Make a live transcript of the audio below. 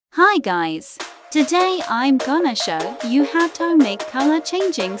Hi guys! Today I'm gonna show you how to make color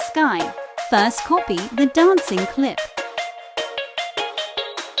changing sky. First copy the dancing clip.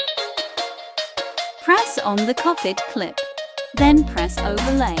 Press on the copied clip. Then press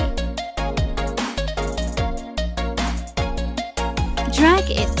overlay. Drag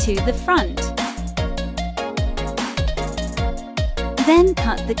it to the front. Then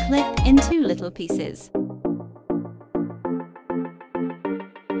cut the clip into little pieces.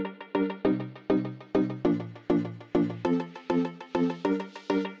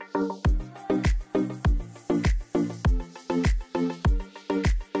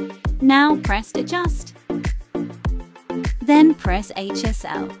 Now press Adjust. Then press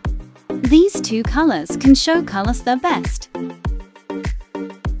HSL. These two colors can show colors the best.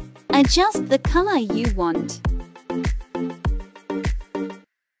 Adjust the color you want.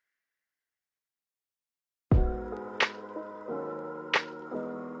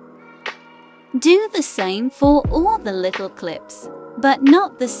 Do the same for all the little clips, but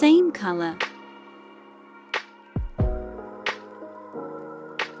not the same color.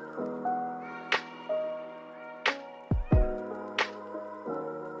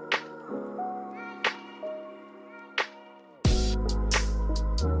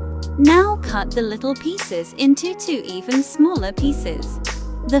 Now cut the little pieces into two even smaller pieces.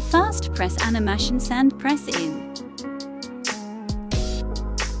 The first press animations and press in.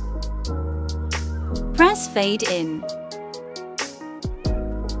 Press fade in.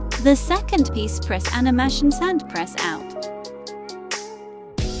 The second piece press animations and press out.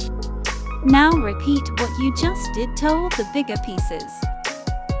 Now repeat what you just did to all the bigger pieces.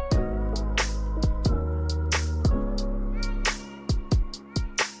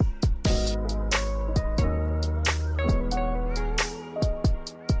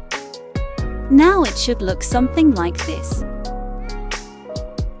 Now it should look something like this.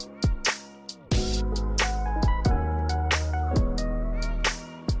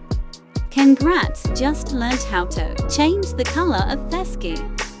 Congrats, just learned how to change the color of the sky.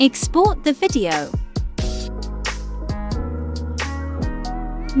 Export the video.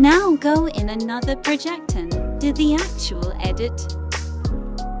 Now go in another project and do the actual edit.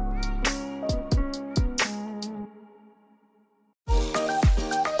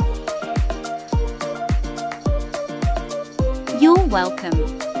 You're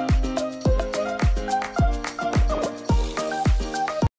welcome.